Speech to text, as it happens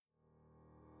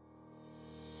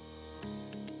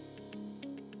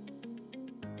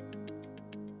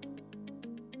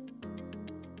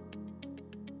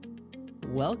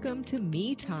Welcome to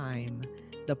Me Time,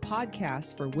 the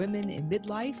podcast for women in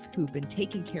midlife who've been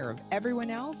taking care of everyone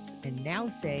else and now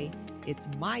say, it's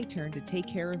my turn to take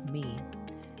care of me.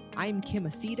 I'm Kim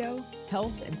Aceto,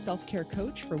 health and self-care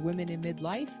coach for women in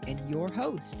midlife and your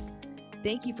host.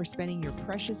 Thank you for spending your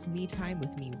precious me time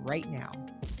with me right now.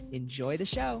 Enjoy the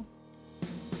show.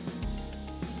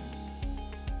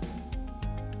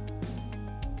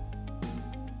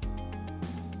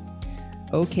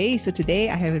 Okay, so today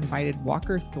I have invited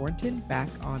Walker Thornton back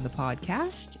on the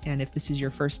podcast. And if this is your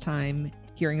first time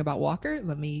hearing about Walker,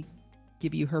 let me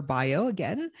give you her bio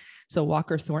again. So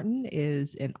Walker Thornton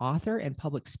is an author and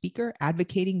public speaker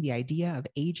advocating the idea of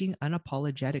aging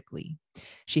unapologetically.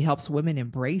 She helps women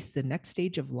embrace the next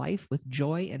stage of life with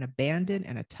joy and abandon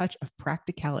and a touch of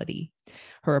practicality.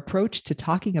 Her approach to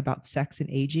talking about sex and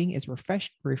aging is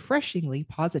refreshingly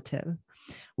positive.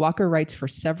 Walker writes for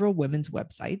several women's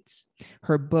websites.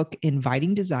 Her book,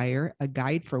 Inviting Desire, a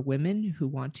guide for women who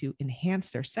want to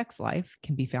enhance their sex life,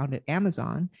 can be found at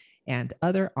Amazon and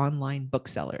other online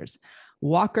booksellers.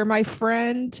 Walker, my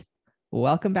friend,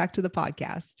 welcome back to the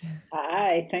podcast.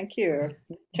 Hi, thank you.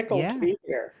 Tickled to be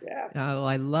here. Yeah. Oh,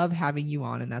 I love having you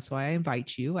on, and that's why I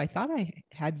invite you. I thought I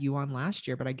had you on last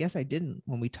year, but I guess I didn't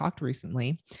when we talked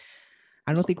recently.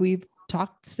 I don't think we've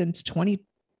talked since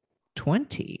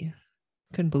 2020.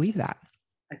 Couldn't believe that.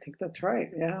 I think that's right.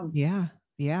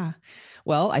 Yeah.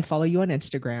 Well, I follow you on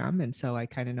Instagram, and so I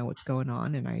kind of know what's going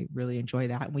on, and I really enjoy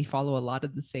that. And we follow a lot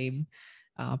of the same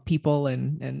people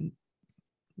and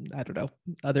I don't know,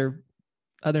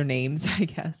 other names, I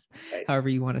guess, right. However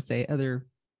you want to say, other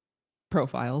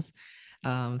profiles.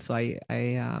 So I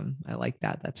like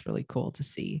that. That's really cool to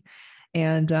see.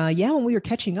 And when we were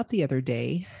catching up the other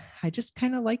day, I just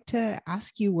kind of like to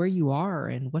ask you where you are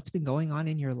and what's been going on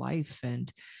in your life.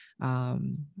 And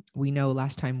we know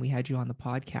last time we had you on the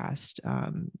podcast,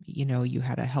 you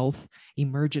had a health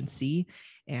emergency,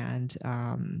 and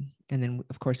then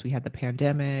of course we had the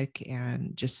pandemic,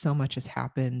 and just so much has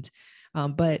happened.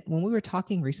 But when we were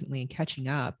talking recently and catching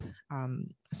up,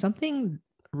 something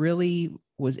really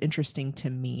was interesting to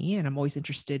me, and I'm always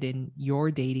interested in your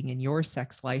dating and your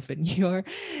sex life and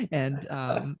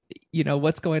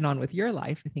what's going on with your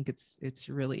life. I think it's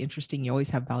really interesting. You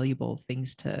always have valuable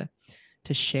things to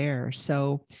share.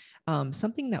 So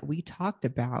something that we talked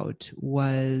about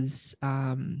was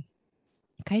kind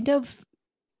of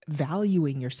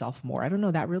valuing yourself more. I don't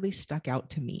know, that really stuck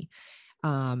out to me.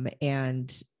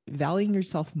 And valuing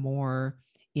yourself more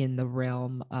in the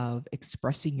realm of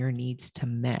expressing your needs to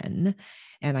men.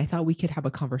 And I thought we could have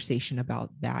a conversation about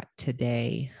that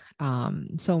today.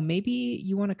 So maybe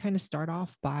you want to kind of start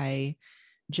off by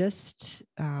just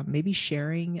maybe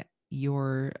sharing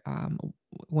your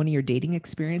one of your dating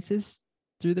experiences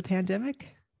through the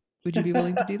pandemic. Would you be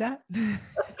willing to do that?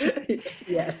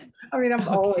 Yes. I mean, I'm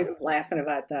always laughing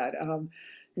about that.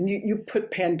 You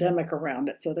put pandemic around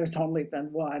it, so there's only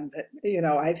been one, but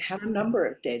I've had a number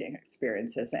of dating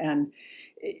experiences, and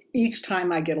each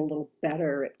time I get a little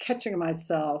better at catching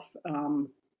myself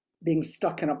being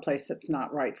stuck in a place that's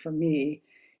not right for me.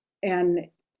 And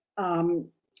I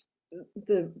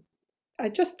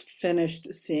just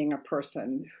finished seeing a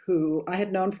person who I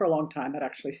had known for a long time, had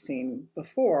actually seen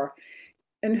before,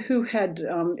 and who had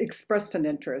expressed an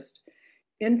interest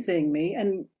in seeing me,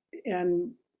 and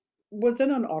was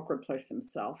in an awkward place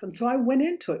himself. And so I went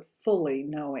into it fully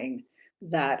knowing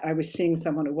that I was seeing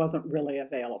someone who wasn't really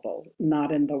available,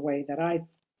 not in the way that I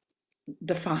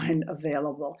define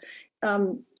available,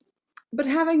 but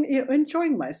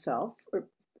enjoying myself. But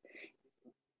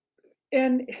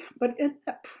in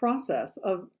that process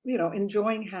of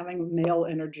enjoying having male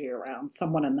energy around,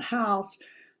 someone in the house,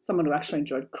 someone who actually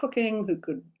enjoyed cooking, who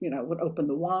could would open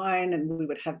the wine, and we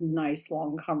would have nice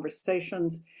long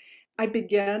conversations, I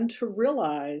began to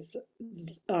realize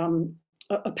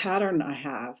a pattern I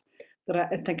have that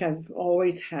I think I've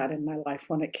always had in my life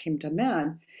when it came to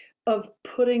men, of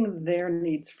putting their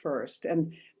needs first.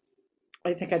 And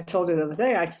I think I told you the other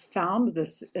day, I found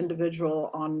this individual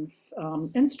on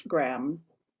Instagram.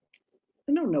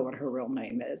 I don't know what her real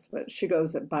name is, but she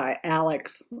goes by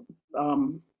Alex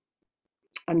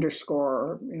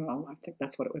underscore, I think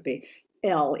that's what it would be,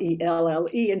 Lelle.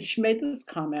 And she made this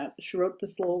comment. She wrote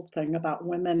this little thing about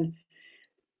women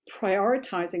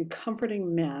prioritizing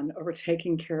comforting men over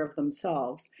taking care of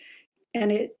themselves.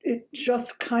 And it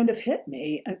just kind of hit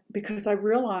me, because I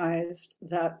realized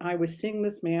that I was seeing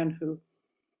this man who,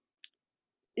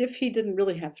 if he didn't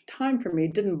really have time for me,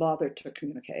 didn't bother to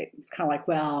communicate. It's kind of like,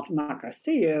 well, if I'm not going to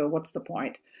see you, what's the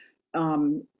point?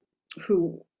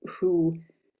 Who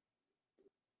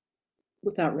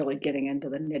without really getting into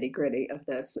the nitty gritty of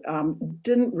this,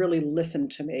 didn't really listen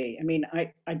to me. I mean,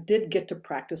 I did get to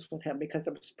practice with him because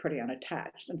I was pretty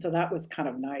unattached. And so that was kind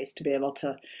of nice to be able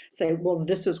to say, well,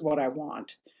 this is what I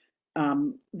want.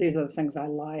 These are the things I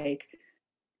like.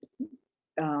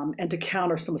 And to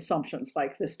counter some assumptions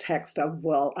like this text of,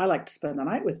 well, I like to spend the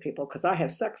night with people because I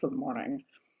have sex in the morning.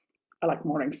 I like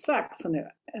morning sex.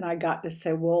 And I got to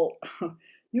say, well,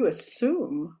 you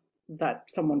assume that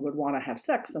someone would want to have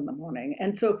sex in the morning.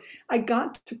 And so I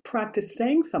got to practice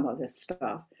saying some of this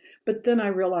stuff. But then I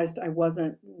realized I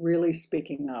wasn't really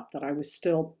speaking up, that I was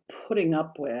still putting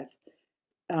up with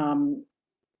um,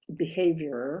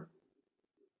 behavior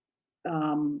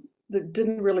that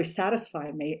didn't really satisfy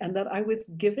me, and that I was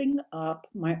giving up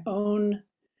my own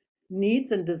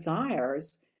needs and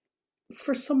desires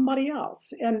for somebody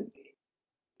else. And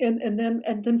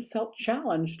then felt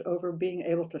challenged over being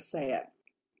able to say it,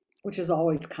 which has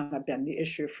always kind of been the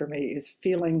issue for me, is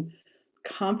feeling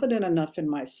confident enough in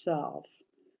myself.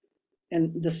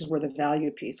 And this is where the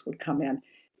value piece would come in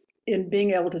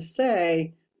being able to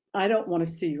say, I don't want to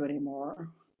see you anymore.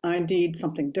 I need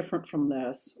something different from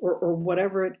this, or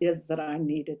whatever it is that I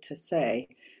needed to say.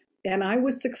 And I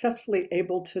was successfully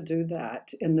able to do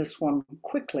that in this one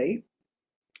quickly,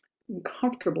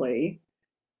 comfortably,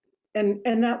 and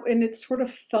it sort of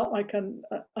felt like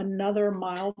another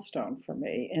milestone for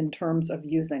me in terms of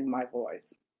using my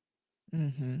voice.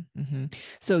 Mm-hmm, mm-hmm.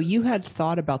 So you had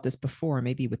thought about this before,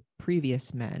 maybe with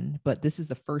previous men, but this is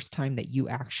the first time that you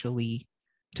actually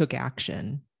took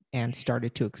action and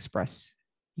started to express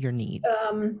your needs.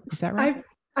 Um, Is that right?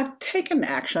 I've taken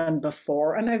action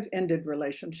before and I've ended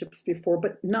relationships before,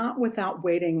 but not without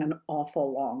waiting an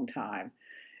awful long time.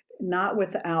 Not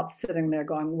without sitting there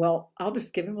going, well, I'll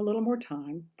just give him a little more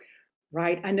time.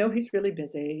 Right. I know he's really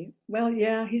busy. Well,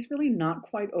 yeah, he's really not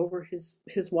quite over his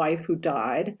wife who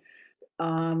died.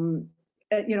 And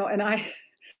I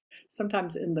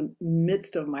sometimes in the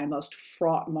midst of my most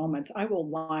fraught moments, I will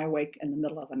lie awake in the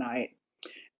middle of the night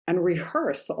and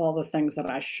rehearse all the things that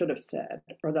I should have said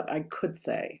or that I could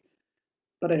say,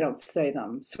 but I don't say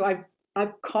them. So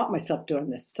I've caught myself doing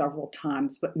this several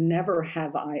times, but never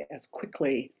have I as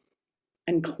quickly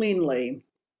and cleanly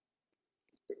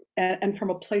and from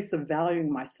a place of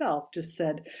valuing myself just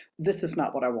said, this is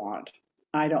not what I want.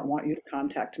 I don't want you to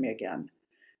contact me again.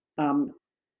 Um,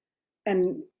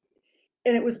 and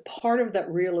and it was part of that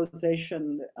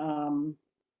realization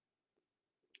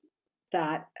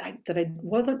that I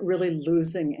wasn't really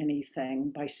losing anything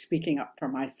by speaking up for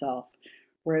myself.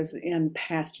 Whereas in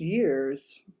past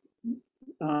years,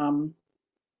 um,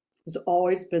 there's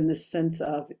always been this sense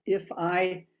of, if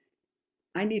I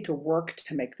need to work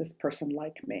to make this person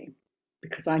like me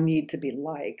because I need to be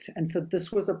liked. And so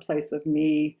this was a place of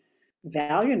me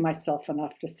valuing myself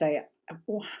enough to say,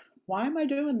 why am I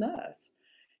doing this?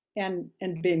 And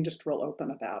being just real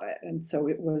open about it. And so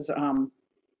it was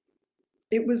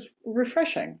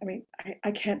refreshing. I mean,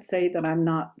 I can't say that I'm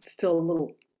not still a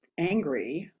little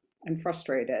angry and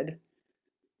frustrated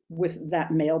with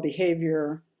that male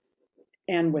behavior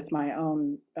and with my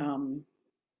own how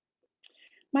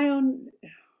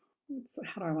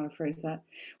do I want to phrase that?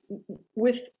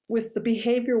 With the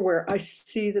behavior where I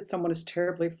see that someone is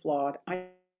terribly flawed, I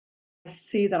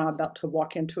see that I'm about to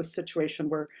walk into a situation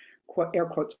where air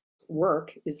quotes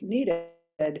work is needed,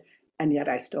 and yet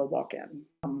I still walk in.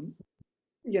 And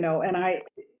I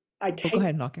Oh, go take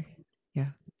ahead, Knocker. Yeah.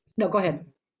 no, go ahead.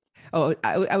 Oh,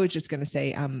 I was just gonna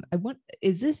say,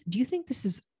 do you think this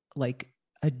is like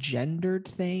a gendered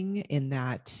thing in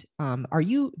that,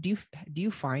 do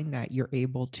you find that you're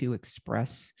able to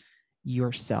express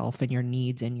yourself and your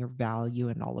needs and your value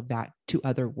and all of that to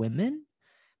other women,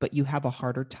 but you have a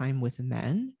harder time with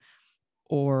men?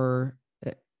 Or,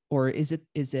 or is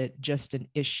it just an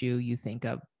issue you think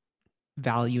of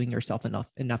valuing yourself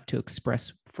enough to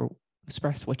express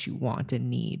what you want and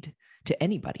need to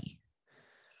anybody?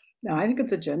 No, I think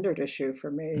it's a gendered issue for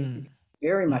me, Mm.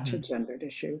 very much a Mm-hmm. gendered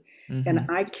issue. And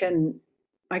Mm-hmm.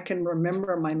 I can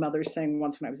remember my mother saying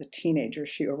once when I was a teenager,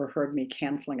 she overheard me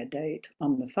canceling a date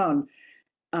on the phone,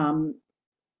 um,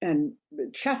 and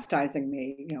chastising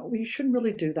me, well, you shouldn't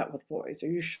really do that with boys, or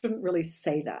you shouldn't really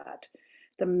say that.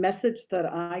 The message that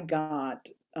I got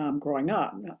growing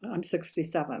up, I'm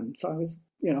 67, so I was,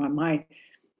 my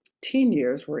teen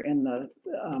years were in the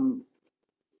um,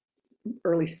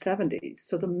 early 70s.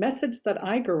 So the message that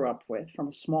I grew up with from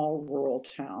a small rural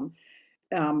town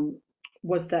um,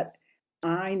 was that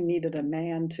I needed a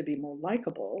man to be more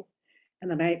likable.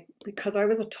 And then because I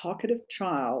was a talkative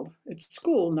child at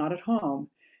school, not at home,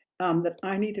 that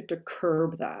I needed to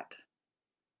curb that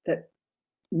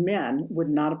men would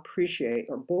not appreciate,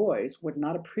 or boys would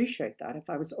not appreciate that if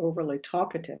I was overly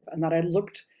talkative and that I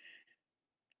looked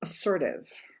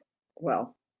assertive,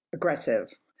 well,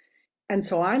 aggressive. And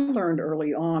so I learned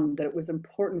early on that it was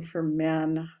important for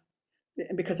men,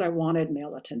 because I wanted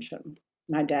male attention.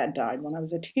 My dad died when I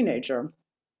was a teenager,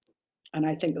 and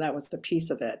I think that was a piece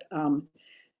of it.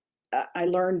 I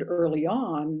learned early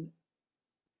on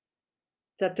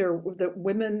that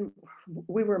women,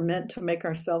 we were meant to make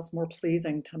ourselves more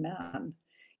pleasing to men.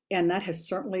 And that has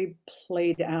certainly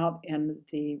played out in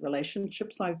the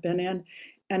relationships I've been in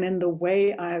and in the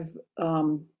way I've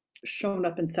shown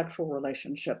up in sexual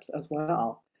relationships as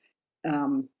well.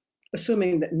 Um,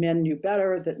 Assuming that men knew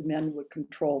better, that men would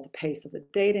control the pace of the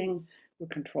dating, would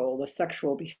control the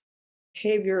sexual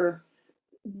behavior,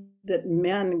 that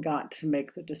men got to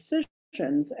make the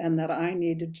decisions, and that I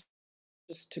needed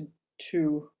just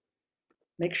to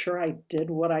make sure I did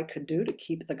what I could do to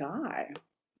keep the guy.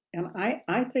 And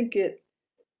I think it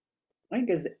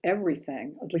is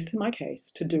everything, at least in my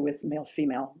case, to do with male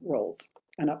female roles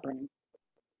and upbringing.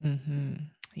 Hmm.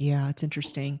 Yeah, it's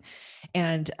interesting.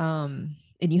 And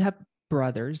you have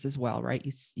brothers as well, right?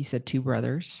 You said two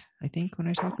brothers, I think, when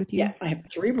I talked with you. Yeah, I have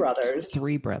three brothers.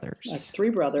 Three I have brothers. three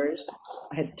brothers.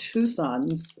 I had two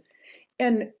sons.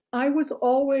 And I was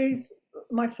always,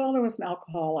 my father was an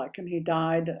alcoholic and he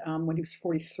died when he was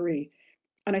 43.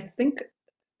 And I think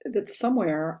that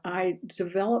somewhere I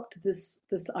developed this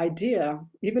idea,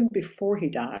 even before he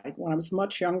died, when I was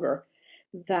much younger,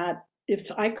 that if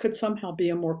I could somehow be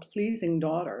a more pleasing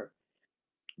daughter,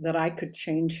 that I could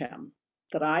change him,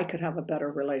 that I could have a better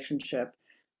relationship,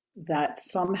 that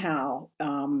somehow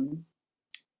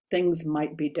things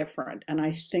might be different. And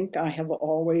I think I have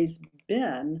always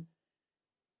been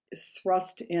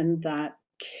thrust in that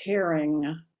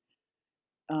caring,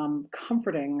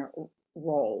 comforting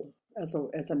role as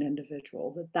an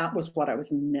individual. That was what I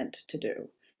was meant to do,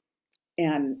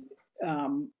 and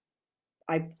um,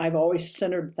 I've always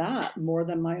centered that more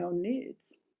than my own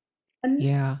needs. And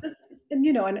Yeah. and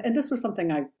you know, and this was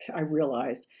something I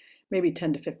realized maybe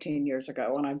 10 to 15 years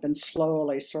ago, and I've been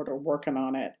slowly sort of working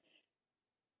on it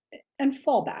and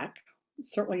fall back,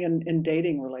 certainly in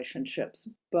dating relationships.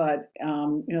 But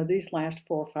you know, these last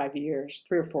 4 or 5 years,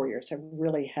 3 or 4 years, have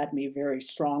really had me very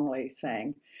strongly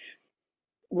saying,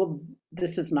 "Well,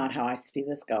 this is not how I see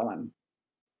this going,"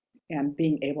 and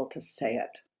being able to say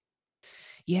it.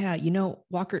 Yeah,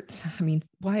 Walker, I mean,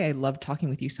 why I love talking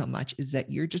with you so much is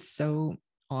that you're just so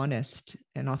honest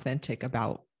and authentic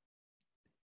about,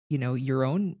 your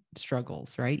own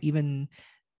struggles, right? Even,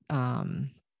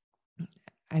 um,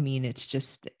 I mean, it's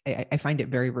just, I find it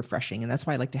very refreshing. And that's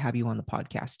why I like to have you on the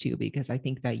podcast too, because I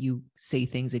think that you say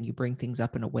things and you bring things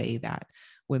up in a way that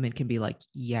women can be like,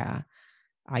 yeah,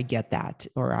 I get that.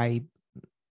 Or I've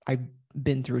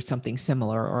been through something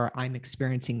similar, or I'm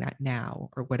experiencing that now,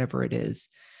 or whatever it is.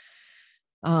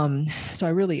 So I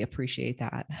really appreciate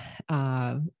that.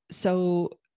 So,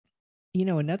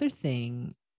 another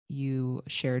thing you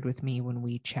shared with me when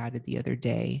we chatted the other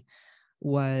day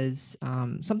was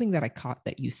something that I caught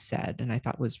that you said, and I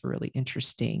thought was really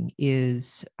interesting,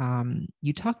 is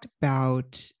you talked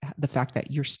about the fact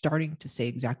that you're starting to say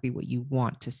exactly what you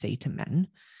want to say to men,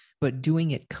 but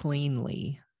doing it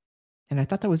cleanly. And I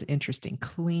thought that was interesting,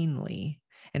 cleanly.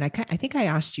 And I think I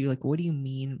asked you, like, what do you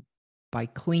mean by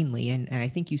cleanly? And I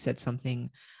think you said something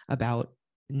about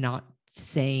not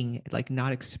saying, like,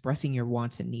 not expressing your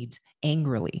wants and needs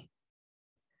angrily.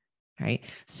 Right.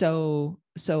 So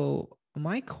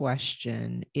my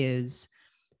question is,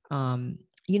 a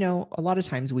lot of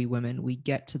times we women, we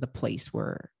get to the place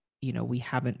where, we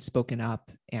haven't spoken up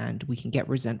and we can get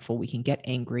resentful, we can get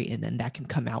angry, and then that can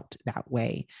come out that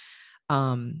way.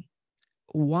 Um,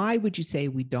 why would you say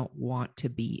we don't want to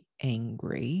be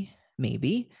angry,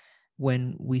 maybe,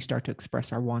 when we start to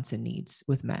express our wants and needs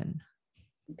with men?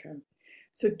 Okay.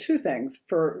 So two things.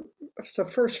 So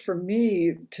first, for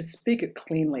me to speak it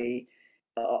cleanly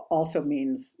also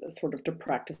means sort of to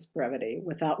practice brevity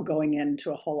without going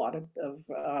into a whole lot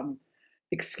of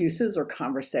excuses or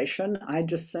conversation. I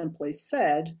just simply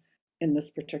said, in this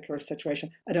particular situation,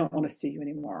 I don't want to see you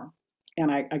anymore, and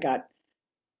I got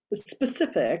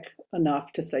specific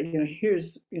enough to say,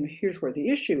 here's where the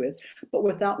issue is, but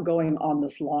without going on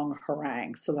this long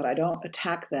harangue, so that I don't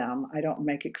attack them, I don't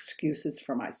make excuses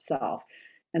for myself,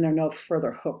 and there are no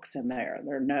further hooks in there.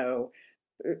 There are no.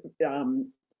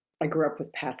 I grew up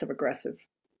with passive aggressive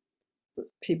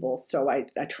people, so I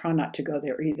try not to go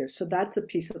there either. So that's a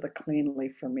piece of the cleanly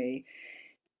for me.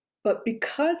 But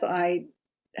because I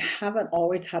haven't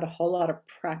always had a whole lot of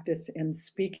practice in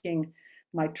speaking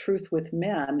my truth with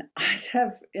men, I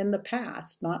have in the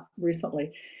past, not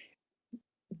recently,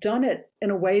 done it in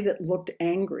a way that looked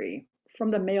angry from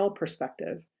the male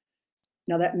perspective.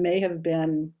 Now, that may have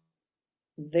been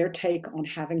their take on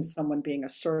having someone being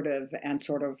assertive and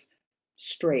sort of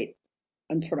straight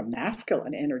and sort of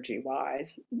masculine energy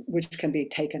wise, which can be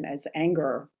taken as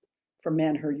anger for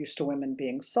men who are used to women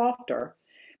being softer.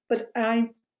 But I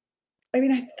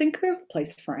mean, I think there's a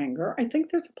place for anger. I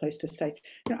think there's a place to say,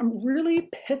 I'm really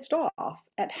pissed off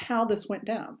at how this went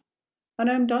down, and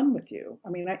I'm done with you. I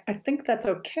mean, I think that's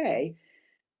okay.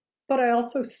 But I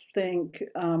also think,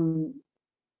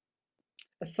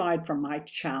 aside from my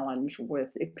challenge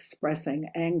with expressing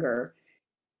anger,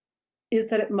 is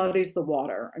that it muddies the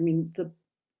water. I mean,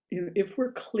 if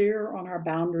we're clear on our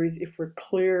boundaries, if we're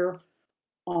clear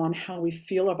on how we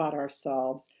feel about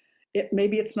ourselves,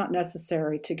 maybe it's not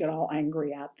necessary to get all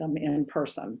angry at them in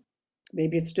person.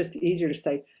 Maybe it's just easier to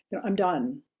say, I'm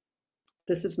done.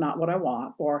 This is not what I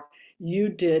want. Or you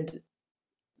did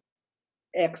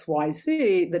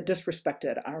XYZ that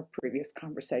disrespected our previous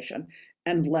conversation,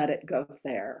 and let it go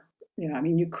there. I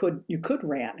mean, you could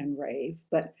rant and rave,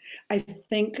 but I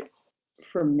think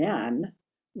for men,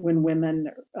 when women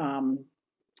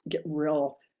get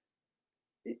real,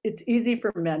 it's easy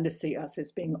for men to see us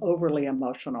as being overly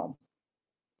emotional,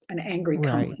 and angry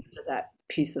comes Right. into that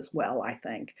piece as well, I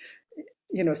think.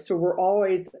 So we're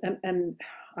always, and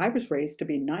I was raised to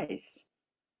be nice,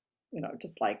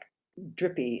 just like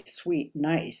drippy, sweet,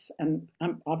 nice. And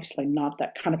I'm obviously not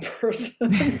that kind of person.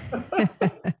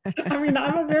 I mean,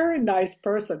 I'm a very nice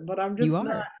person, but I'm You just not,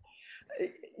 are.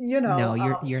 you No,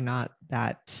 know, you're not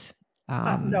that no,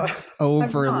 I'm not.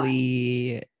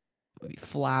 overly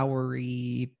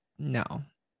flowery. No. Yeah,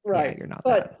 Right. you're not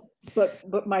that.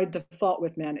 But my default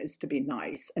with men is to be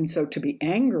nice. And so to be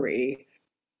angry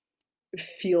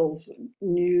feels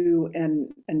new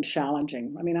and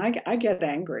challenging. I mean, I get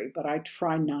angry, but I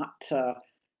try not to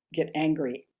get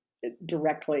angry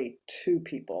directly to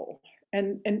people.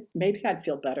 And maybe I'd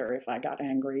feel better if I got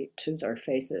angry to their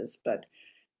faces, but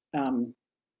um,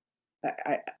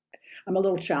 I, I'm a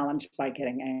little challenged by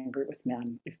getting angry with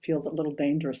men. It feels a little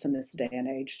dangerous in this day and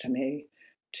age to me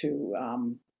to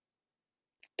um,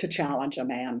 to challenge a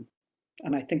man,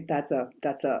 and I think that's a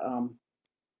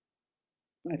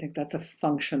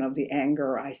function of the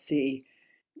anger I see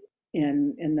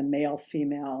in the male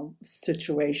female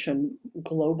situation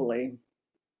globally.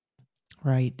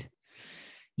 Right.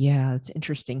 Yeah, it's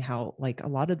interesting how like a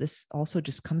lot of this also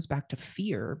just comes back to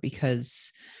fear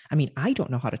because I mean, I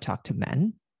don't know how to talk to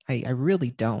men. I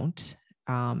really don't.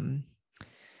 Um,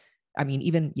 I mean,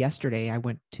 even yesterday I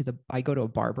go to a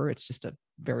barber. It's just a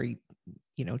very,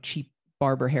 cheap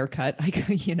barber haircut.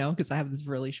 Because I have this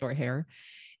really short hair.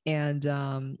 And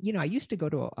I used to go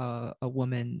to a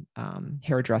woman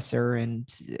hairdresser, and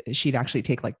she'd actually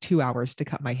take like 2 hours to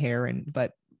cut my hair.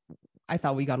 But I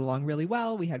thought we got along really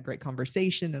well. We had great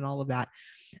conversation and all of that.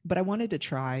 But I wanted to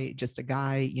try just a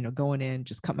guy, going in,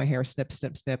 just cut my hair, snip,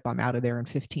 snip, snip. I'm out of there in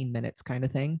 15 minutes kind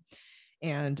of thing.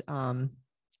 And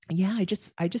yeah, I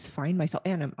just find myself,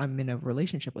 and I'm in a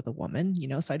relationship with a woman,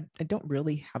 so I don't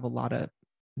really have a lot of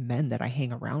men that I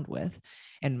hang around with.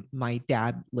 And my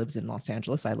dad lives in Los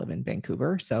Angeles. I live in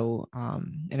Vancouver. So,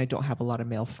 and I don't have a lot of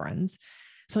male friends.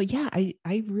 So yeah,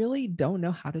 I really don't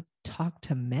know how to talk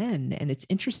to men. And it's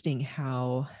interesting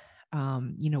how,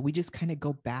 we just kind of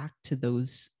go back to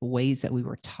those ways that we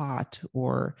were taught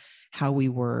or how we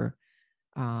were,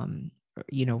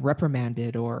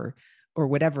 reprimanded or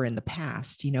whatever in the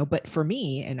past, but for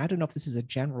me, and I don't know if this is a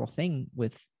general thing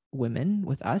with women,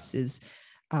 with us, is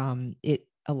it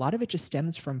a lot of it just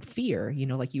stems from fear,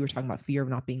 like you were talking about fear of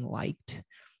not being liked.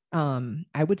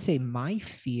 I would say my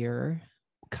fear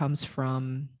comes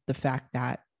from the fact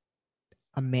that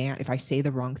a man, if I say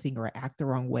the wrong thing or I act the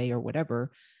wrong way or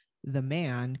whatever, the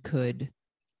man could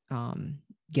um,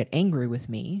 get angry with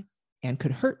me and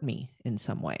could hurt me in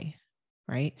some way,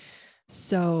 right?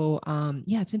 So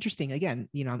yeah, it's interesting. Again,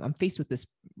 I'm faced with this,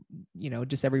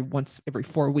 just every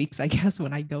 4 weeks, I guess,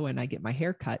 when I go and I get my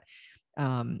hair cut.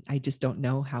 I just don't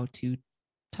know how to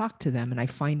talk to them, and I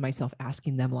find myself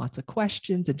asking them lots of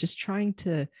questions and just trying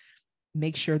to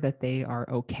make sure that they are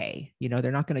okay.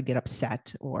 They're not going to get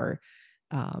upset or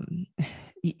um,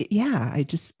 yeah.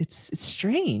 It's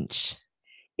strange.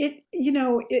 It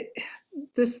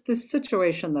this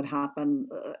situation that happened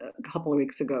a couple of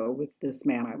weeks ago with this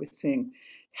man I was seeing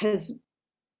has,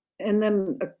 and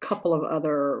then a couple of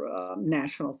other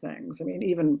national things. I mean,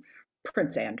 even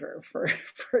Prince Andrew, for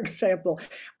for example,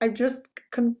 I'm just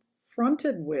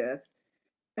confronted with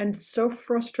and so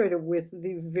frustrated with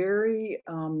the very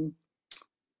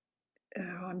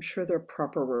I'm sure there are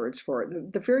proper words for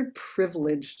it. The very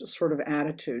privileged sort of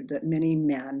attitude that many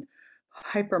men,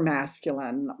 hyper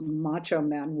masculine, macho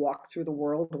men, walk through the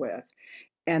world with.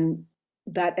 And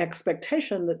that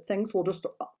expectation that things will just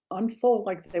unfold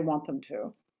like they want them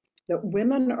to, that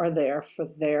women are there for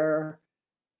their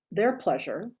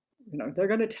pleasure. You know, they're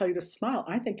going to tell you to smile.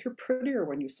 I think you're prettier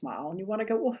when you smile, and you want to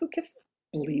go, well, who gives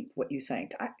a bleep what you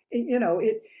think?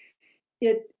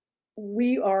 It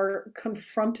we are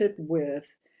confronted with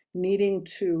needing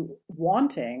to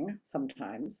wanting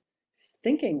sometimes,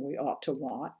 thinking we ought to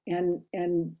want,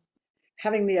 and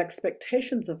having the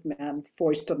expectations of men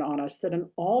foisted on us that in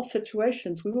all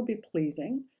situations we will be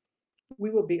pleasing, we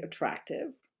will be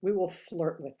attractive, we will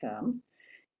flirt with them,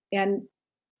 and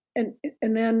and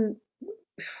and then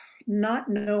not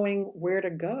knowing where to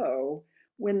go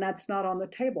when that's not on the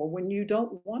table, when you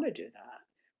don't want to do that,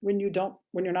 when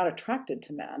you're not attracted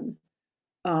to men,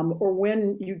 or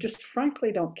when you just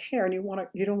frankly don't care and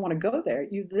you don't want to go there,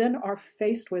 you then are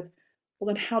faced with,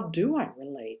 well, then how do I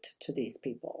relate to these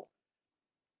people?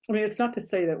 I mean, it's not to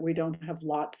say that we don't have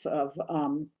lots of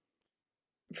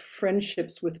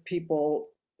friendships with people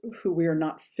who we are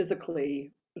not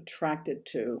physically attracted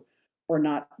to or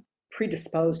not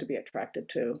predisposed to be attracted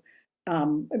to. I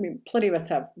mean, plenty of us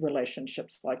have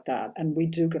relationships like that, and we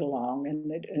do get along,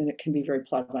 and it can be very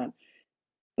pleasant.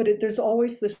 But there's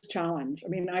always this challenge. I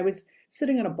mean, I was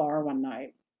sitting in a bar one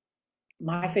night,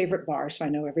 my favorite bar, so I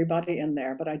know everybody in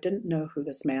there, but I didn't know who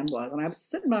this man was. And I was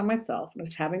sitting by myself and I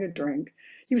was having a drink.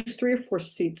 He was 3 or 4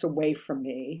 seats away from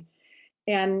me.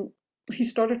 And he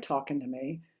started talking to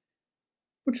me,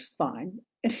 which is fine.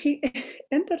 And he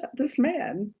ended up, this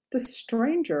man, this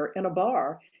stranger in a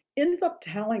bar, ends up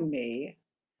telling me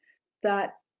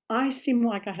that I seem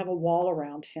like I have a wall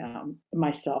around him,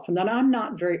 myself, and that I'm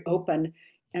not very open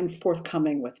and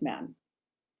forthcoming with men.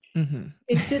 Mm-hmm.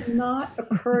 It did not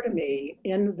occur to me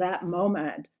in that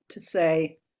moment to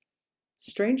say,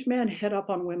 strange men hit up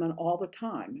on women all the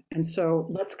time. And so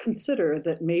let's consider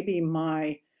that maybe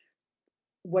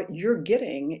what you're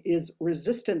getting is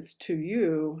resistance to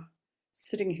you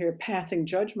sitting here passing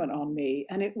judgment on me.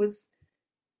 And it,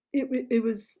 it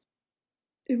was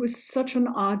it was such an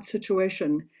odd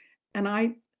situation. And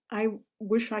I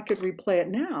wish I could replay it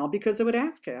now because I would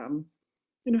ask him,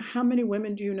 you know, how many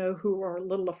women do you know who are a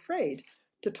little afraid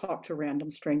to talk to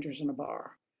random strangers in a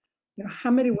bar? You know,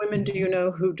 how many women do you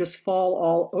know who just fall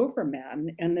all over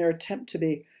men in their attempt to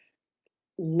be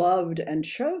loved and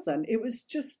chosen? It was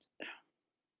just,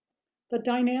 the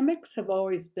dynamics have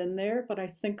always been there, but I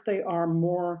think they are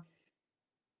more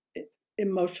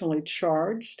emotionally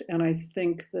charged. And I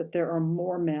think that there are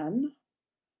more men,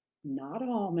 not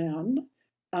all men,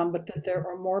 but that there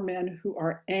are more men who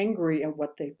are angry at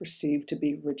what they perceive to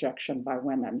be rejection by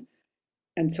women.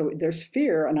 And so there's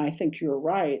fear, and I think you're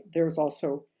right. There's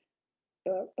also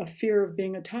a fear of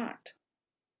being attacked.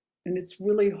 And it's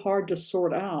really hard to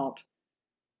sort out.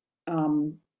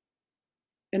 Um,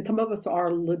 and some of us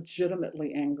are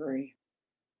legitimately angry.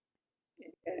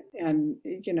 And,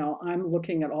 you know, I'm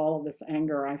looking at all of this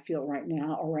anger I feel right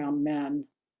now around men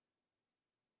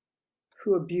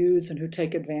who abuse and who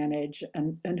take advantage,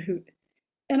 and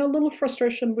a little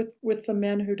frustration with the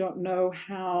men who don't know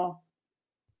how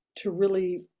to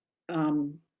really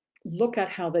um, look at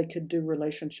how they could do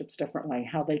relationships differently,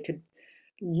 how they could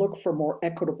look for more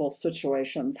equitable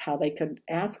situations, how they could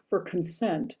ask for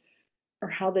consent, or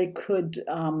how they could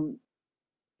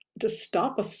just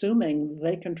stop assuming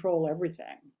they control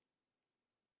everything.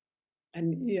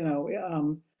 And, you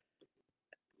know,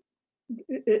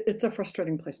 it's a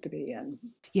frustrating place to be in.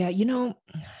 Yeah, you know,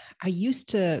 I used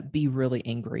to be really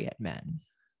angry at men,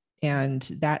 and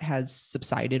that has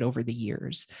subsided over the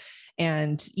years.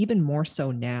 And even more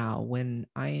so now when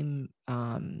I'm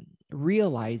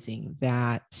realizing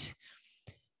that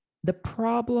the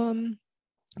problem,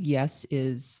 yes,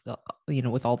 is,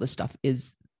 with all this stuff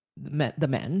is the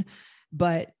men,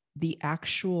 but the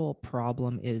actual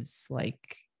problem is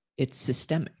like, it's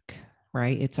systemic,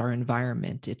 right? It's our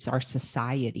environment, it's our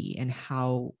society, and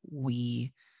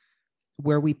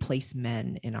where we place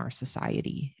men in our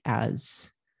society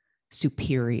as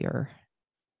superior,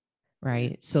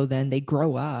 right? So then they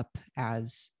grow up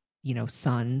as,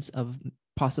 sons of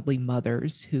possibly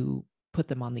mothers who put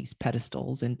them on these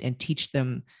pedestals and teach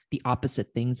them the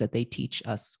opposite things that they teach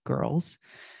us girls.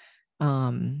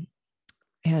 And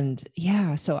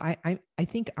yeah, so I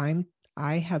think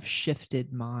I have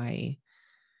shifted my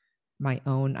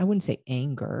own, I wouldn't say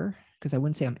anger, because I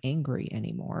wouldn't say I'm angry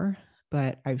anymore,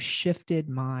 but I've shifted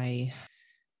my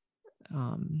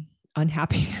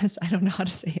unhappiness, I don't know how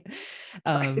to say it,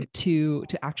 Right. to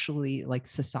actually like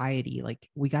society, like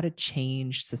we got to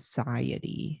change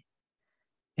society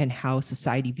and how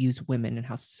society views women and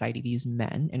how society views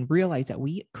men, and realize that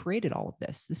we created all of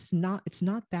this. This is not, it's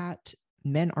not that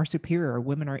men are superior or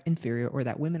women are inferior, or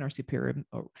that women are superior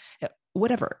or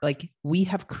whatever. Like we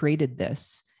have created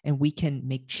this and we can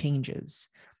make changes.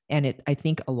 And I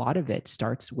think a lot of it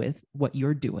starts with what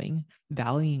you're doing,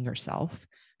 valuing yourself,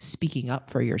 speaking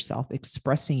up for yourself,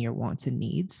 expressing your wants and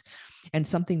needs. And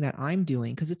something that I'm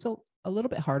doing, because it's a little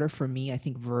bit harder for me, I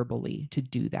think, verbally to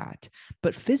do that.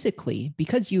 But physically,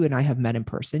 because you and I have met in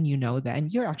person, you know that,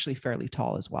 and you're actually fairly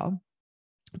tall as well.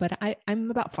 But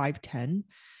I'm about 5'10",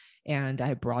 and I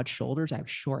have broad shoulders. I have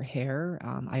short hair.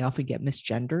 I often get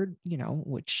misgendered,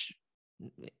 which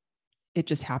it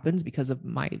just happens because of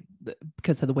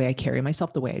the way I carry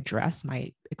myself, the way I dress,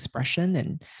 my expression,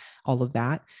 and all of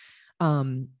that.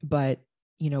 But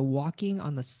walking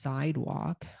on the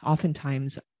sidewalk,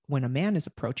 oftentimes when a man is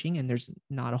approaching and there's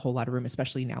not a whole lot of room,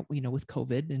 especially now, with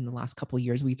COVID in the last couple of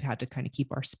years, we've had to kind of keep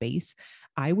our space.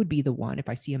 I would be the one, if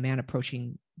I see a man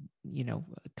approaching,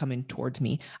 coming towards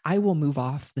me, I will move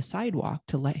off the sidewalk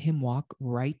to let him walk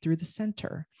right through the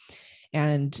center.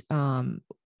 And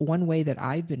one way that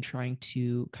I've been trying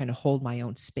to kind of hold my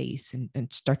own space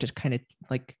and start to kind of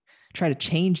like try to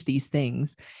change these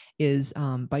things is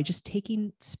by just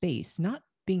taking space, not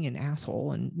being an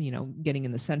asshole and getting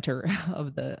in the center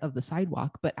of the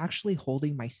sidewalk, but actually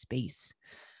holding my space,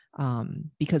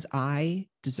 because I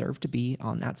deserve to be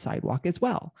on that sidewalk as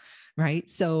well, right?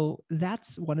 So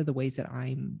that's one of the ways that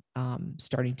I'm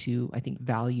starting to, I think,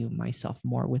 value myself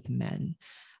more with men.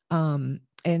 And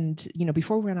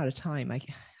before we run out of time,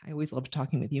 I always love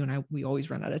talking with you, and we always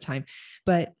run out of time.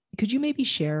 But could you maybe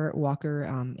share, Walker,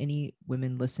 any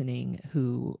women listening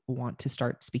who want to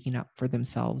start speaking up for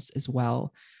themselves as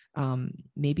well,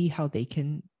 maybe how they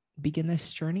can begin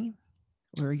this journey,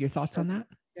 or your thoughts Sure. on that?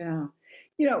 Yeah.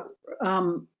 You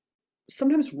know,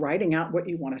 sometimes writing out what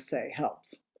you want to say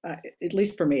helps. At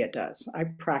least for me, it does. I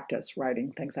practice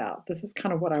writing things out. This is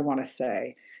kind of what I want to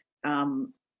say.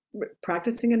 Um,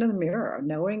 Practicing it in the mirror,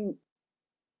 knowing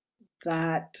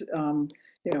that,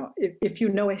 if you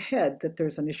know ahead that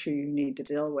there's an issue you need to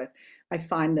deal with, I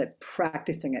find that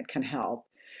practicing it can help.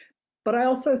 But I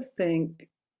also think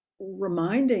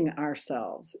reminding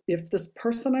ourselves, if this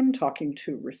person I'm talking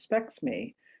to respects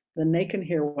me, then they can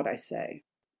hear what I say.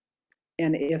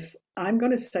 And if I'm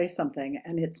going to say something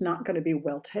and it's not going to be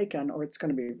well taken or it's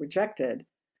going to be rejected,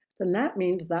 then that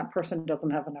means that person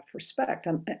doesn't have enough respect.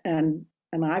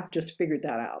 And I've just figured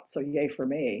that out. So yay for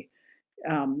me.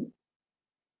 Um,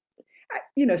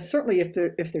 Certainly if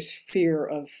there's fear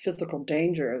of physical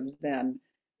danger, then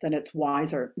it's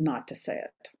wiser not to say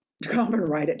it. To come and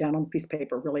write it down on a piece of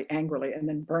paper really angrily and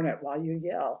then burn it while you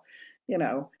yell. I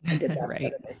did that the Right.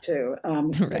 other day too. It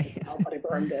Right. didn't help, but I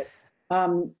burned it.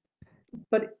 Um,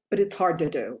 but it's hard to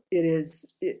do. It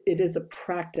is a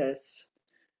practice,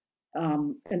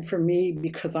 and for me,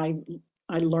 because I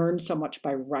learned so much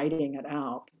by writing it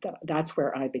out, that's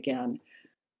where I began.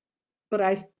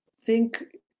 But think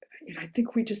I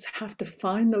think we just have to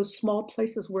find those small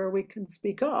places where we can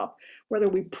speak up, whether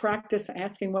we practice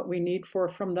asking what we need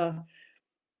from the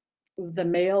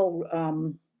male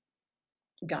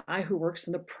guy who works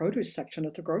in the produce section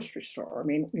at the grocery store. I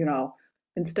mean,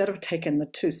 instead of taking the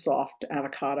too soft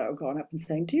avocado, going up and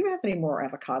saying, "Do you have any more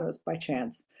avocados by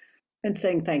chance?" and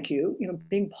saying thank you,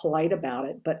 being polite about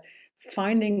it, but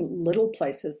finding little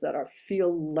places that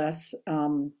feel less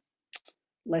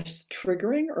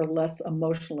triggering or less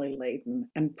emotionally laden,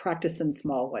 and practice in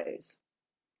small ways.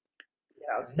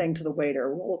 Saying to the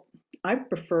waiter, "Well, I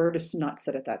prefer to not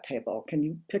sit at that table. Can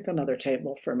you pick another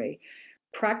table for me?"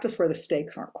 Practice where the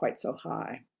stakes aren't quite so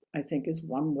high, I think, is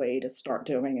one way to start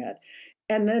doing it.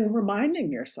 And then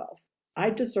reminding yourself, I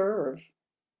deserve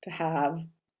to have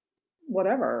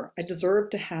whatever. I deserve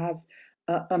to have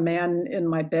a man in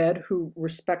my bed who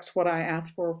respects what I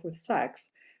ask for with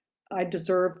sex. I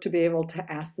deserve to be able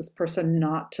to ask this person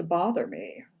not to bother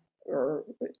me, or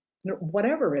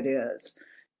whatever it is.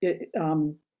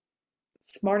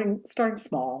 Starting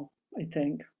small, I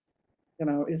think,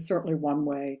 is certainly one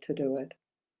way to do it.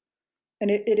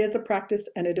 And it is a practice,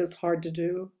 and it is hard to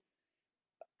do.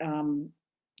 Um,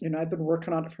 I've been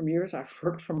working on it for years. I've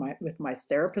worked with my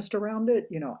therapist around it.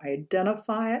 I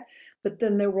identify it, but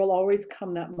then there will always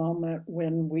come that moment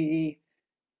when we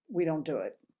don't do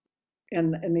it.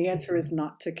 And the answer is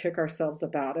not to kick ourselves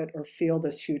about it or feel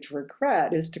this huge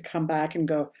regret, is to come back and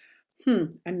go,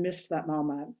 I missed that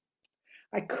moment.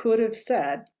 I could have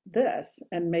said this,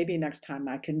 and maybe next time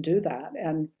I can do that.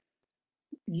 And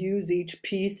use each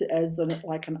piece as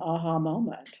like an aha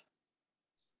moment.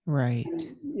 Right.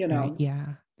 And, Right.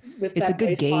 Yeah. with It's a that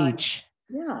good baseline, gauge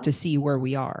yeah, to see where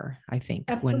we are, I think,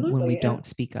 when we absolutely. don't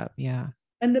speak up. Yeah.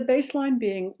 And the baseline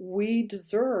being we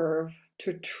deserve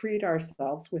to treat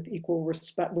ourselves with equal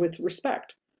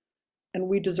respect, and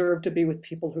we deserve to be with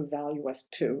people who value us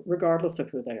too, regardless of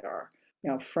who they are.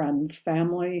 Friends,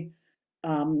 family,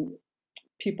 um,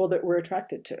 people that we're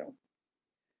attracted to.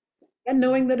 And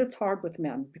knowing that it's hard with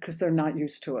men because they're not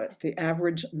used to it. The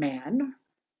average man,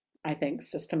 I think,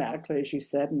 systematically, as you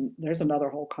said, and there's another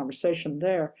whole conversation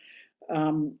there,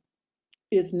 um,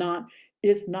 is not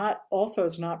is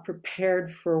not prepared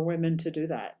for women to do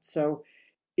that. So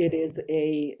it's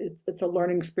a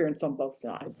learning experience on both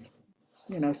sides.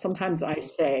 Sometimes I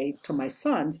say to my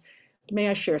sons, may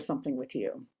I share something with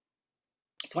you?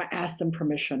 So I ask them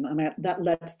permission, and that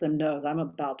lets them know that I'm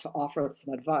about to offer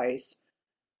some advice.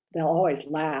 They'll always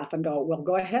laugh and go, well,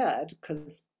 go ahead,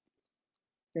 because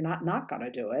you're not going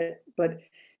to do it. But,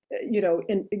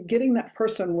 in getting that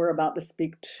person we're about to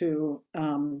speak to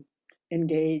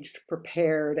engaged,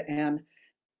 prepared, and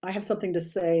I have something to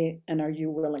say, and are you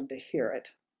willing to hear it?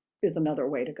 Is another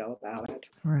way to go about it.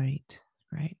 Right.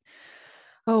 Right.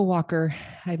 Oh, Walker,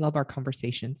 I love our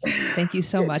conversations. Thank you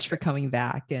so much for coming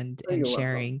back and You're welcome.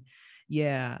 sharing.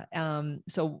 Yeah.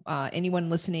 So anyone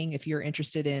listening, if you're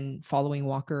interested in following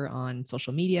Walker on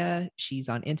social media, she's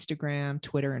on Instagram,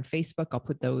 Twitter, and Facebook. I'll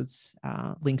put those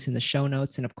links in the show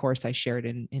notes. And of course, I shared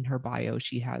in her bio,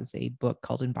 she has a book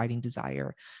called Inviting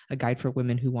Desire, a guide for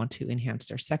women who want to enhance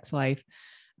their sex life.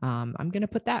 I'm going to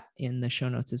put that in the show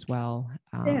notes as well.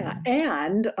 Yeah,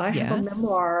 and I have a Yes.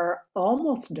 memoir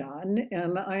almost done,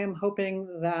 and I am hoping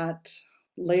that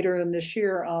later in this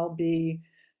year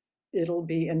it'll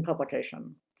be in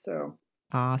publication. So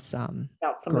Awesome.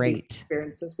 about some of these Great.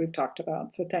 experiences we've talked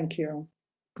about. So thank you.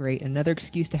 Great. Another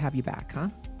excuse to have you back, huh?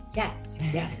 Yes,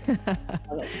 yes.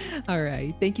 All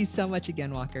right. Thank you so much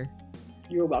again, Walker.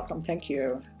 You're welcome. Thank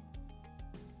you.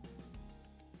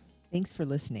 Thanks for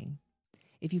listening.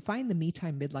 If you find the Me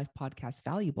Time Midlife podcast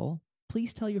valuable,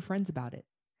 please tell your friends about it.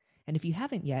 And if you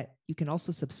haven't yet, you can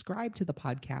also subscribe to the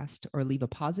podcast or leave a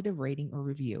positive rating or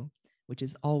review, which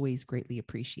is always greatly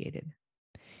appreciated.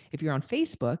 If you're on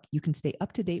Facebook, you can stay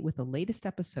up to date with the latest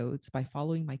episodes by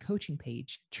following my coaching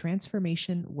page,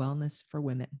 Transformation Wellness for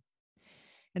Women.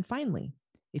 And finally,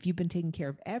 if you've been taking care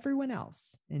of everyone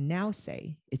else and now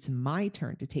say, it's my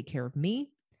turn to take care of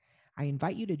me, I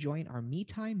invite you to join our Me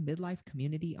Time Midlife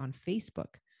community on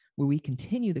Facebook, where we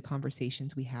continue the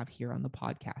conversations we have here on the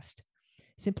podcast.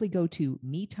 Simply go to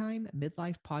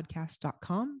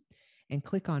metimemidlifepodcast.com and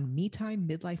click on Me Time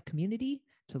Midlife Community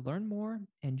to learn more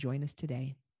and join us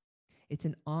today. It's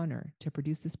an honor to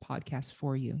produce this podcast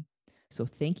for you. So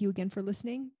thank you again for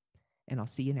listening, and I'll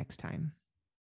see you next time.